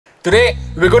Today,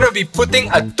 we're going to be putting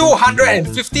a $250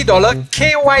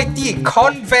 KYT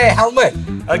Convair helmet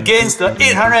against the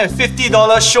 $850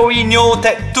 Shoei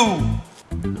Neotec 2.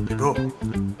 Hey bro,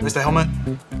 where's the helmet?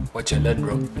 What you learn,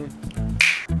 bro?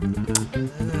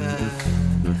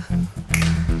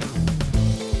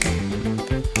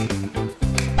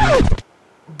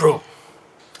 Bro.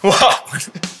 Wow!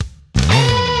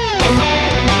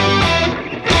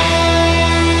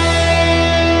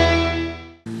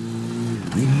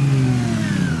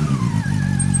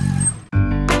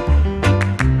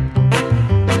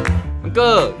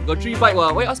 Uncle, you got 3 bike,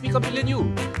 why ask me come to lend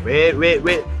you? Wait.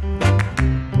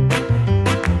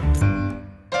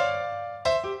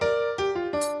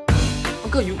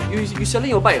 Uncle, you selling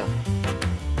your bike?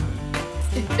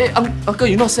 Uncle,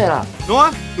 you not sad?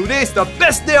 No, today is the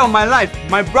best day of my life.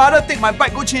 My brother take my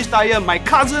bike go change tire, my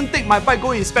cousin take my bike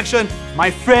go inspection, my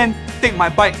friend take my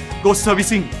bike go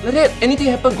servicing. Like that, anything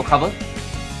happen, got cover?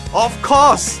 Of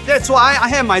course! That's why I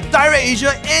have my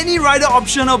DirectAsia Any Rider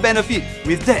optional benefit.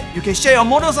 With that, you can share your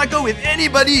motorcycle with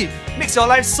anybody. Makes your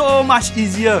life so much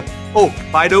easier. Oh,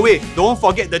 by the way, don't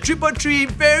forget the 333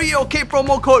 very okay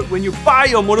promo code when you buy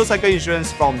your motorcycle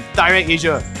insurance from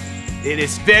DirectAsia. It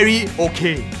is very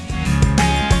okay.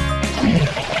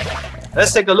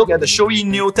 Let's take a look at the Shoei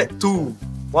Neotec 2,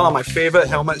 one of my favorite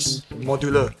helmets,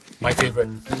 Modular. My favorite.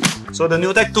 So the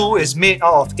Neotec 2 is made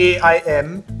out of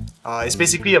AIM. It's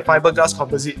basically a fiberglass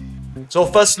composite. So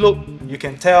first look, you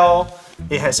can tell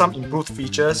it has some improved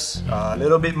features, a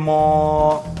little bit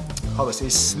more, how to say,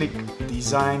 sleek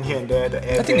design here and there. The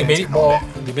air I think they made it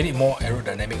more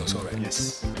aerodynamic also, right?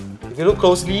 Yes. If you look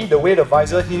closely, the way the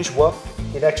visor hinge works,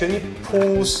 it actually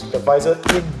pulls the visor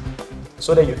in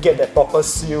so that you get that proper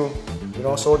seal. You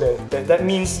know, so that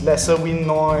means lesser wind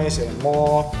noise and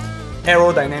more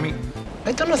aerodynamic.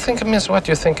 I don't think it means what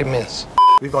you think it means.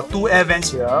 We've got 2 air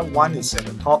vents here. One is at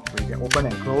the top where you can open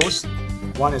and close.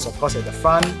 One is of course at the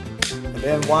front, and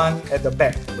then one at the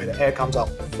back where the air comes out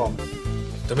from.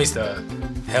 That means the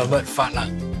helmet fart lah.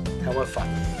 Helmet fart.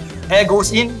 Air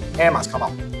goes in, air must come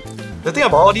out. The thing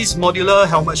about all these modular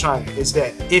helmets, right, is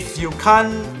that if you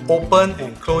can't open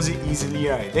and close it easily,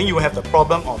 right, then you have the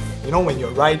problem of, you know, when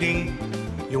you're riding,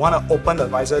 you want to open the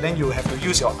visor, then you have to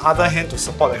use your other hand to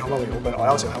support the helmet when you open, or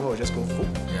else your helmet will just go full.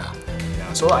 Yeah.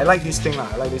 So I like this thing.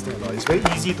 I like this thing a lot. It's very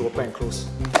easy to open and close.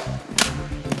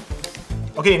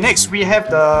 Okay, next we have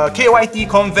the KYT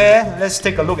Convair. Let's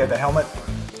take a look at the helmet.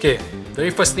 Okay, very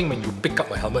first thing when you pick up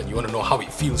a helmet, you want to know how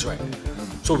it feels, right?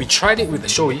 So we tried it with the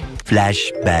Shoei.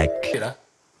 Flashback.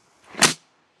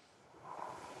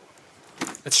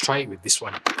 Let's try it with this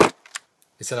one.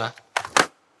 Listen,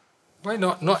 why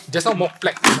not just now more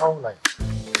black, now like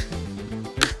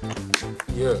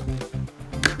yeah,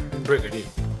 break already.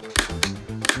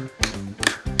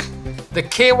 The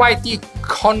KYT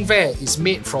Convair is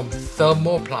made from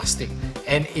thermoplastic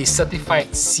and is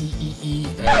certified CEE.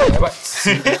 What?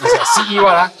 CE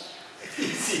what?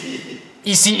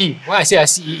 ECE. Why I say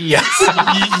CEE?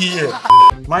 CEE.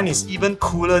 Mine is even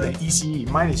cooler than ECE.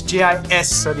 Mine is JIS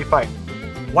certified.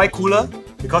 Why cooler?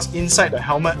 Because inside the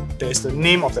helmet, there is the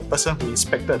name of the person who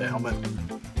inspected the helmet.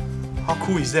 How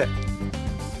cool is that?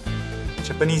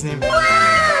 Japanese name.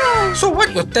 So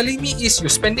what you're telling me is you're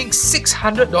spending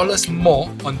 $600 more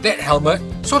on that helmet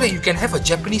so that you can have a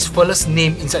Japanese fella's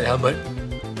name inside the helmet?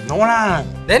 No lah.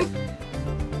 Then?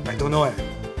 I don't know.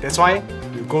 That's why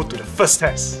you go to the first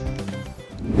test.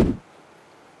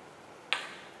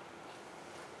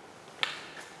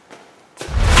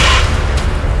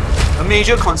 A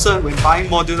major concern when buying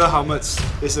modular helmets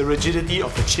is the rigidity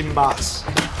of the chin bars.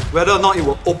 Whether or not it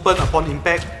will open upon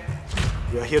impact,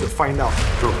 we are here to find out.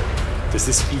 Bro, does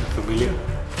this feel familiar?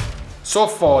 So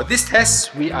for this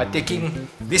test, we are taking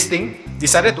this thing,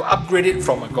 decided to upgrade it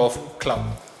from a golf club,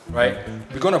 right?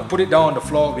 We're going to put it down on the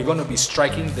floor, we're going to be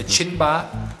striking the chin bar,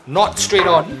 not straight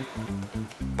on,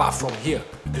 but from here,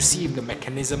 to see if the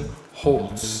mechanism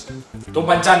holds. Don't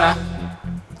panchan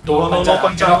No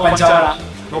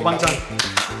panchan.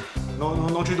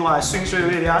 No 3, 2, 1, swing straight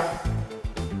away, yeah.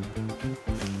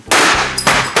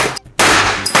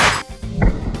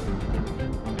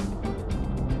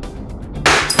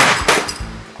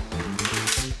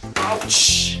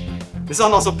 Ouch! This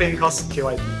one also pain because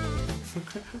KYT.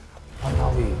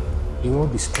 You know,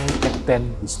 destroy Tech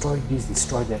 10, destroy this,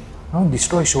 destroy that. Now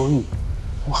destroy Shoei.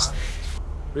 Wow.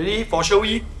 Ready for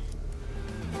Shoei?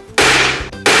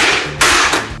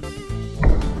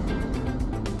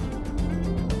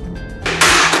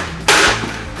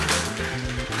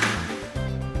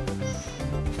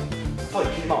 How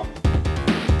it came out?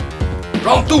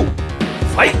 Round 2,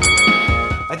 fight!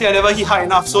 I think I never hit high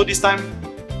enough, so this time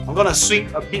I'm gonna swing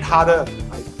a bit harder.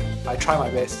 I try my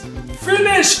best.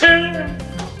 Finish him!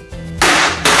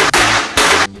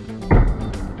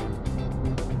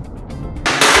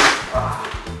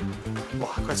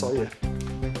 Wow, quite solid.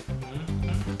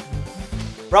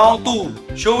 Round 2,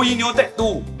 Shoei Neotec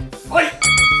 2. Fight!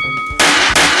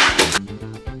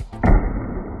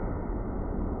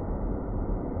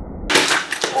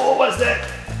 Oh, what's that?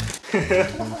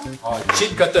 Oh,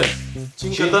 chin curtain.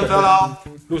 Chin curtain fell out.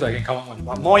 Looks like I can come out one.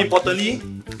 But more importantly,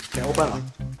 can open.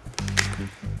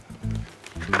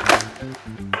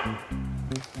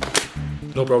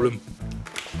 No problem.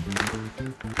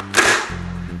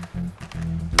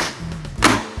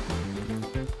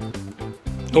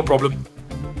 No problem.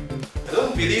 I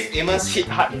don't believe Amos hit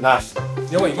hard enough.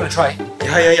 You know what, you're gonna try?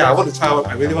 Yeah, I want to try.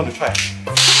 I really want to try.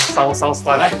 Sounds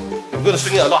fun. I'm going to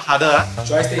swing it a lot harder.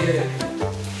 Should I stay here?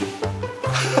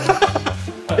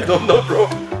 I don't know, bro.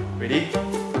 Ready?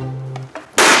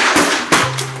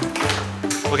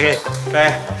 Okay,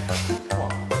 fair.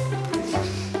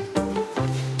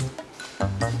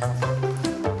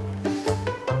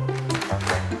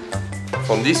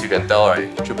 From this you can tell,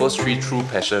 right, Triple's true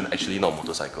passion actually not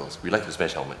motorcycles. We like to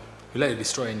smash helmet. We like to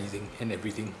destroy anything and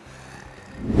everything.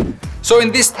 So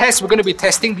in this test, we're going to be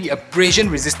testing the abrasion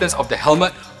resistance of the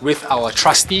helmet with our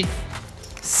trusty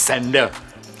sander.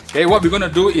 Okay, what we're going to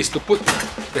do is to put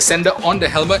the sander on the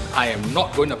helmet. I am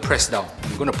not going to press down.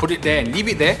 I'm going to put it there and leave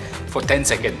it there for 10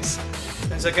 seconds.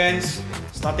 10 seconds,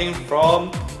 starting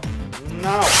from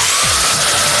now.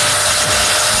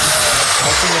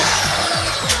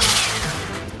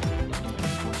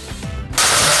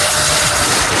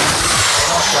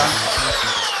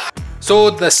 So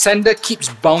the sander keeps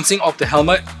bouncing off the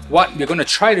helmet. What we're going to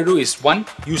try to do is 1,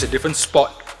 use a different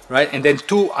spot, right? And then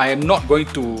 2, I am not going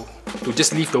to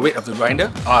just leave the weight of the grinder,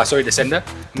 the sander.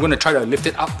 I'm going to try to lift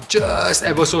it up just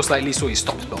ever so slightly so it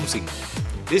stops bouncing.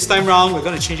 This time round, we're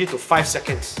going to change it to 5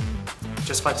 seconds.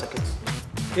 Just 5 seconds.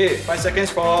 Okay, 5 seconds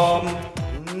from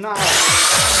now.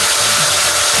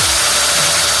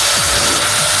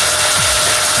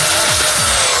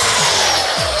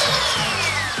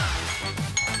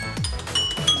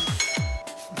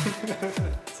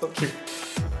 So cute.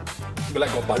 Be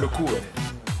like got baluku.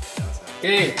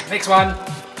 Okay, next one.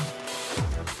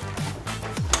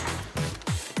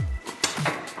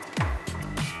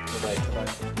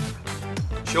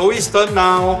 Shoei's turn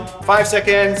now. 5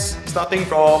 seconds, starting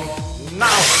from now.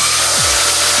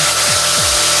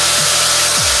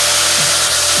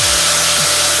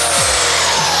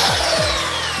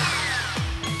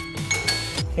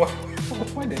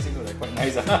 Why does it look like quite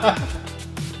nice?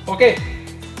 Okay,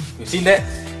 you've seen that,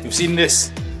 you've seen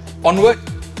this. Onward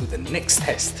to the next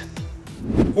test.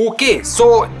 Okay,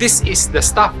 so this is the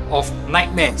stuff of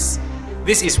nightmares.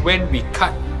 This is when we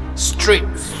cut straight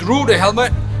through the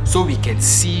helmet so we can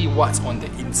see what's on the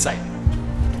inside.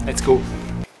 Let's go.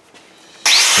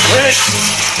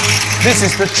 This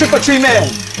is the 333 man.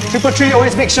 333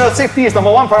 always make sure safety is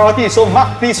 #1 priority, so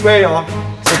Mark, please wear your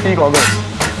safety goggles.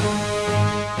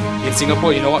 In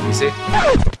Singapore, you know what we say?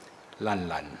 Lan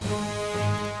lan.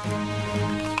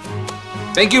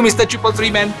 Thank you, Mr. 333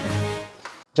 man.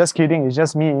 Just kidding, it's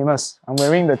just me, Amos. I'm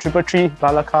wearing the 333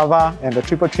 balaclava and the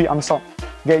 333 arm sock.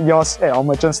 Get yours at our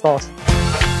merchant stores.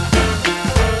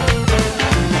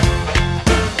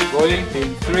 Rolling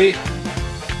in 3, 2.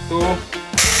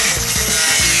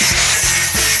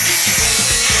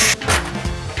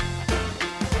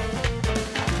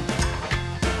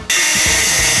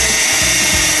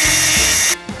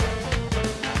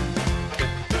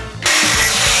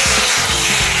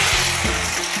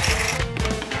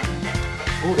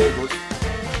 Oh, there it goes.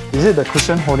 Is it the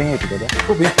cushion holding it together?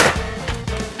 Could be.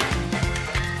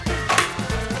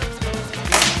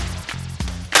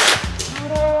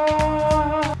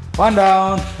 One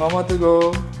down, one more to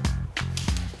go.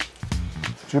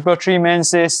 333 man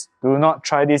says, do not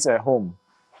try this at home.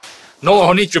 No,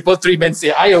 only 333 men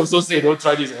say. I also say don't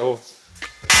try this at home.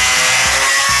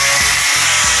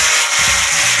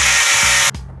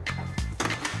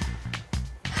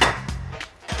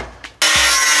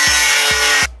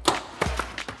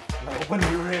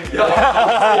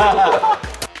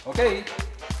 Okay.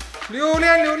 Liu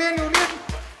Lian.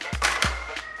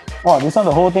 Wow, this one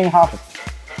the whole thing half.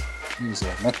 Use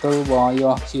a metal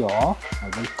wire here, I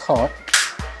will cut.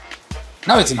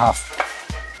 Now it's in half.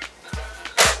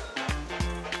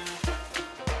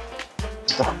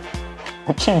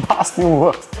 The key bar still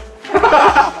works.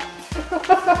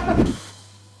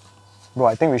 Bro,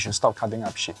 I think we should stop cutting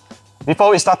up shit. Before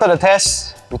we started the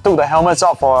test, we took the helmets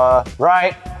out for a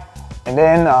ride. And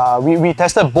then we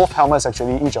tested both helmets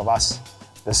actually, each of us.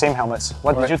 The same helmets.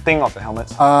 What did you think of the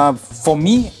helmets? For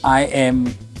me, I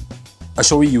am a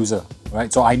Shoei user,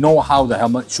 right? So I know how the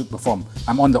helmet should perform.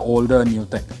 I'm on the older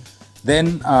Neotec.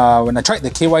 Then when I tried the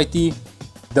KYT,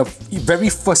 the very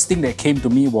first thing that came to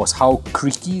me was how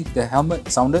creaky the helmet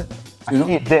sounded. You know?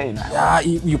 Yeah,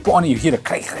 you put on it, you hear the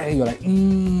crack, you're like,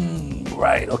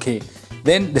 right, okay.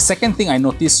 Then the second thing I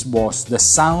noticed was the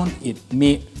sound it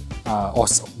made, or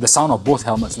the sound of both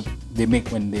helmets they make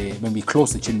when we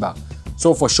close the chin bar.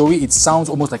 So for Shoei, it sounds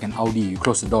almost like an Audi. You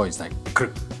close the door, it's like,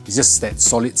 it's just that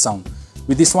solid sound.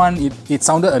 With this one, it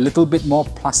sounded a little bit more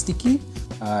plasticky.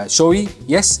 Shoei,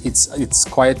 yes, it's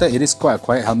quieter. It is quite a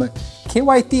quiet helmet.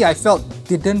 KYT, I felt,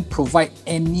 didn't provide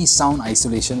any sound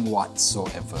isolation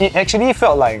whatsoever. It actually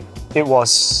felt like it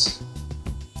was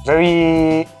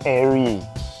very airy.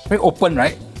 Very open,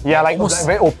 right? Yeah, like almost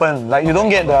very open. Like you don't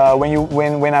get the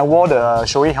when I wore the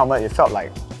Shoei helmet, it felt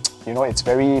like, you know, it's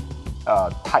very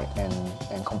tight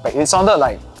and compact. It sounded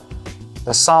like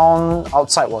the sound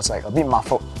outside was like a bit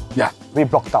muffled. Yeah. A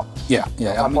bit blocked out. Yeah.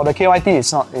 But for the KYT,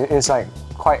 it's not. It's like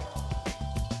quite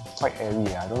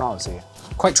airy. I don't know how to say it.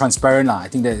 Quite transparent, I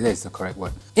think that is the correct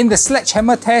word. In the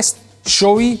sledgehammer test,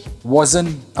 Shoei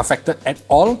wasn't affected at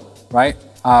all, right?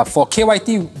 For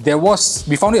KYT,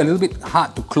 we found it a little bit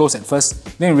hard to close at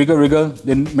first. Then wriggle,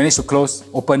 then managed to close,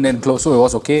 open, then close, so it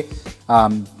was okay.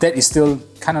 That is still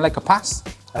kind of like a pass.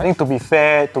 I think to be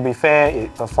fair,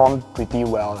 it performed pretty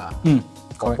well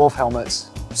for both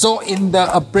helmets. So in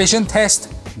the abrasion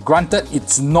test, granted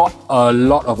it's not a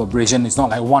lot of abrasion, it's not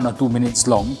like 1 or 2 minutes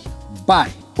long, but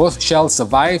both shells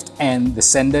survived and the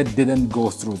sender didn't go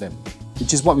through them,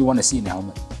 which is what we want to see in the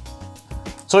helmet.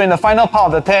 So in the final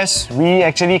part of the test, we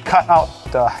actually cut out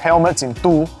the helmets in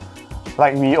two,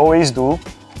 like we always do.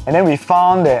 And then we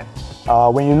found that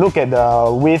when you look at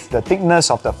the width, the thickness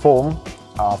of the foam,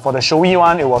 for the Shoei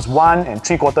one, it was 1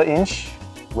 3/4 inch,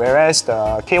 whereas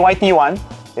the KYT one,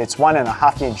 it's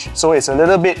 1.5 inch. So it's a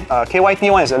little bit,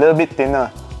 KYT one is a little bit thinner,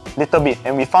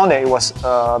 and we found that it was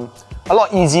a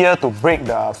lot easier to break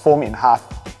the foam in half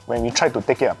when we tried to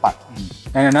take it apart.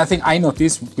 And another thing I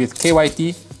noticed with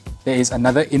KYT, there is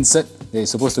another insert that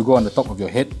is supposed to go on the top of your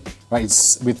head, right?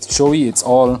 With Shoei, it's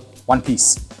all one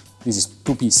piece. This is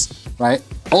 2 piece, right?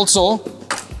 Also,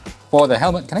 for the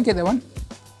helmet, can I get that one?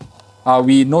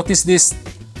 We noticed this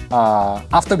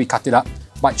after we cut it up,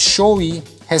 but Shoei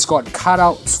has got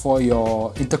cutouts for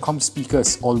your intercom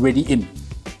speakers already in.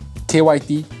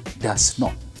 KYT does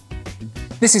not.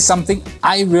 This is something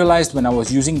I realized when I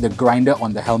was using the grinder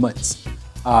on the helmets.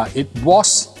 It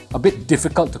was a bit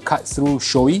difficult to cut through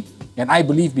Shoei, and I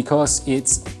believe because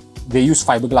they use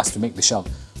fiberglass to make the shell.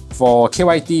 For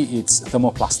KYT, it's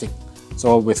thermoplastic.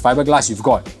 So with fiberglass, you've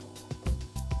got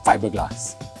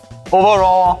fiberglass.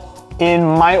 Overall, in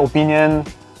my opinion,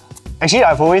 actually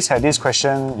I've always had this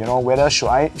question, you know, whether should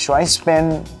I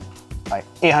spend like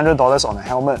 $800 on a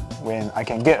helmet when I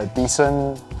can get a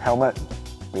decent helmet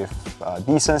with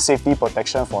decent safety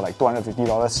protection for like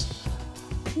 $250.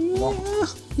 You know?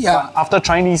 Yeah. But after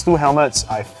trying these two helmets,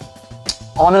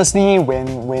 honestly,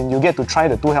 when you get to try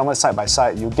the two helmets side by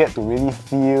side, you get to really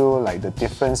feel like the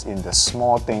difference in the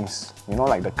small things. You know,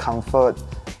 like the comfort.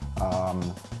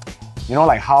 You know,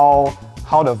 like how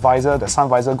the sun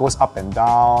visor goes up and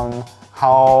down,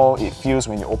 how it feels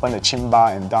when you open the chin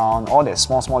bar and down, all that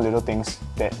small little things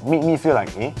that make me feel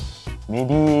like,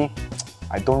 maybe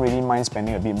I don't really mind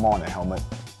spending a bit more on a helmet.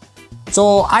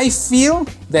 So I feel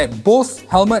that both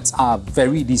helmets are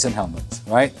very decent helmets,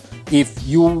 right? If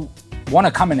you want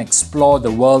to come and explore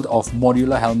the world of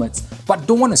modular helmets, but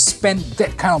don't want to spend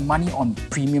that kind of money on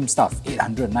premium stuff,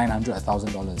 $800, $900,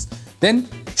 $1,000, then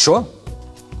sure,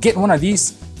 get one of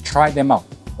these, try them out,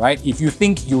 right? If you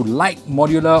think you like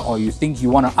modular or you think you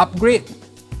want to upgrade,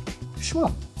 sure,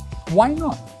 why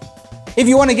not? If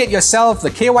you want to get yourself the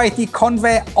KYT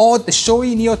Convair or the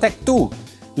Shoei Neotec 2,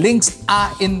 links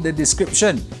are in the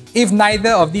description. If neither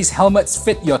of these helmets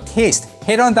fit your taste,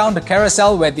 head on down to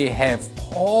Carousel where they have a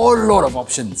whole lot of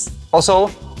options.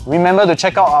 Also, remember to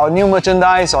check out our new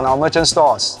merchandise on our merchant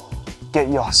stores. Get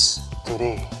yours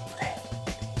today.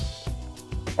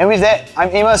 And with that, I'm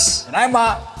Amos. And I'm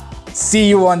Mark. See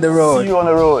you on the road. See you on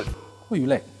the road. Who you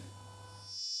like?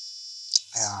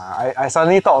 Yeah, I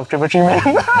suddenly thought of Triple Tree Man.